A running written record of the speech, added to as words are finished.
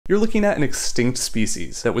You're looking at an extinct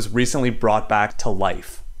species that was recently brought back to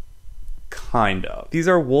life. Kind of. These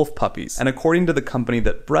are wolf puppies, and according to the company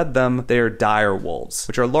that bred them, they are dire wolves,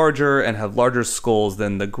 which are larger and have larger skulls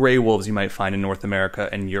than the gray wolves you might find in North America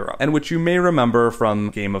and Europe, and which you may remember from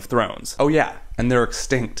Game of Thrones. Oh yeah, and they're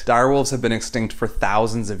extinct. Dire wolves have been extinct for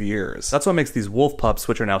thousands of years. That's what makes these wolf pups,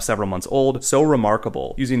 which are now several months old, so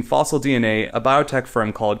remarkable. Using fossil DNA, a biotech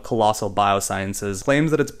firm called Colossal Biosciences claims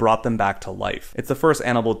that it's brought them back to life. It's the first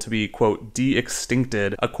animal to be, quote,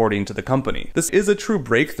 de-extincted, according to the company. This is a true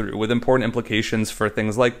breakthrough with important implications for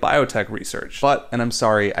things like biotech research. But, and I'm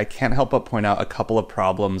sorry, I can't help but point out a couple of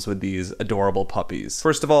problems with these adorable puppies.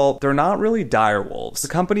 First of all, they're not really dire wolves. The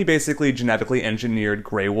company basically genetically engineered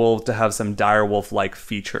gray wolves to have some dire wolf-like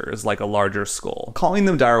features, like a larger skull. Calling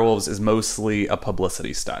them dire wolves is mostly a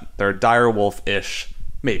publicity stunt. They're dire wolf-ish.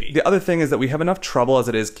 Maybe. The other thing is that we have enough trouble as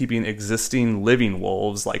it is keeping existing living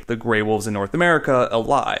wolves, like the gray wolves in North America,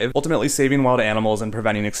 alive. Ultimately, saving wild animals and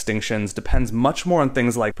preventing extinctions depends much more on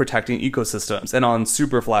things like protecting ecosystems and on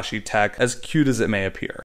super flashy tech, as cute as it may appear.